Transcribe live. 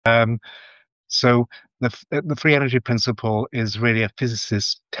Um, so the free energy principle is really a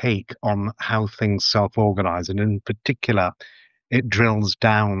physicist's take on how things self-organize, and in particular, it drills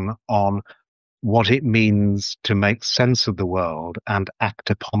down on what it means to make sense of the world and act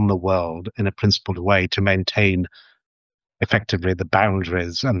upon the world in a principled way to maintain effectively the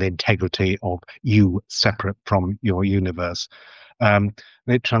boundaries and the integrity of you separate from your universe.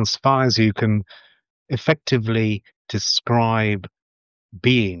 It transpires you can effectively describe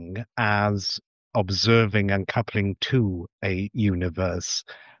being as observing and coupling to a universe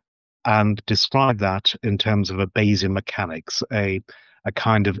and describe that in terms of a Bayesian mechanics, a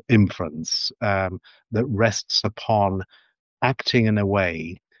kind of inference that rests upon acting in a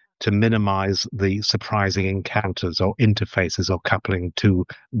way to minimize the surprising encounters or interfaces or coupling to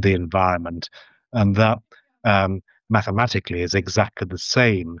the environment. And that mathematically is exactly the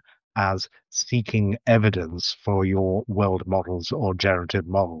same as seeking evidence for your world models or generative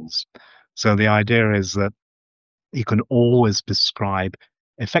models. So the idea is that you can always describe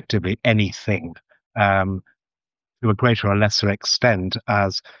effectively anything um, to a greater or lesser extent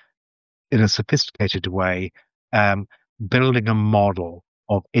as, in a sophisticated way, um, building a model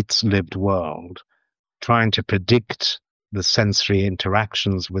of its lived world, trying to predict the sensory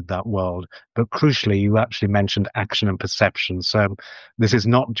interactions with that world. But crucially, you actually mentioned action and perception. So this is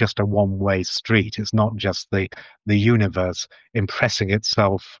not just a one-way street. It's not just the universe impressing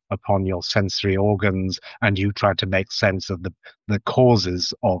itself upon your sensory organs and you try to make sense of the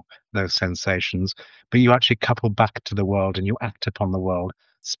causes of those sensations, but you actually couple back to the world and you act upon the world,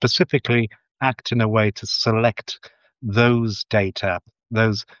 specifically act in a way to select those data,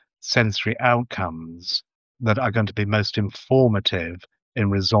 those sensory outcomes that are going to be most informative in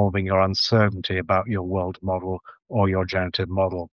resolving your uncertainty about your world model or your generative model.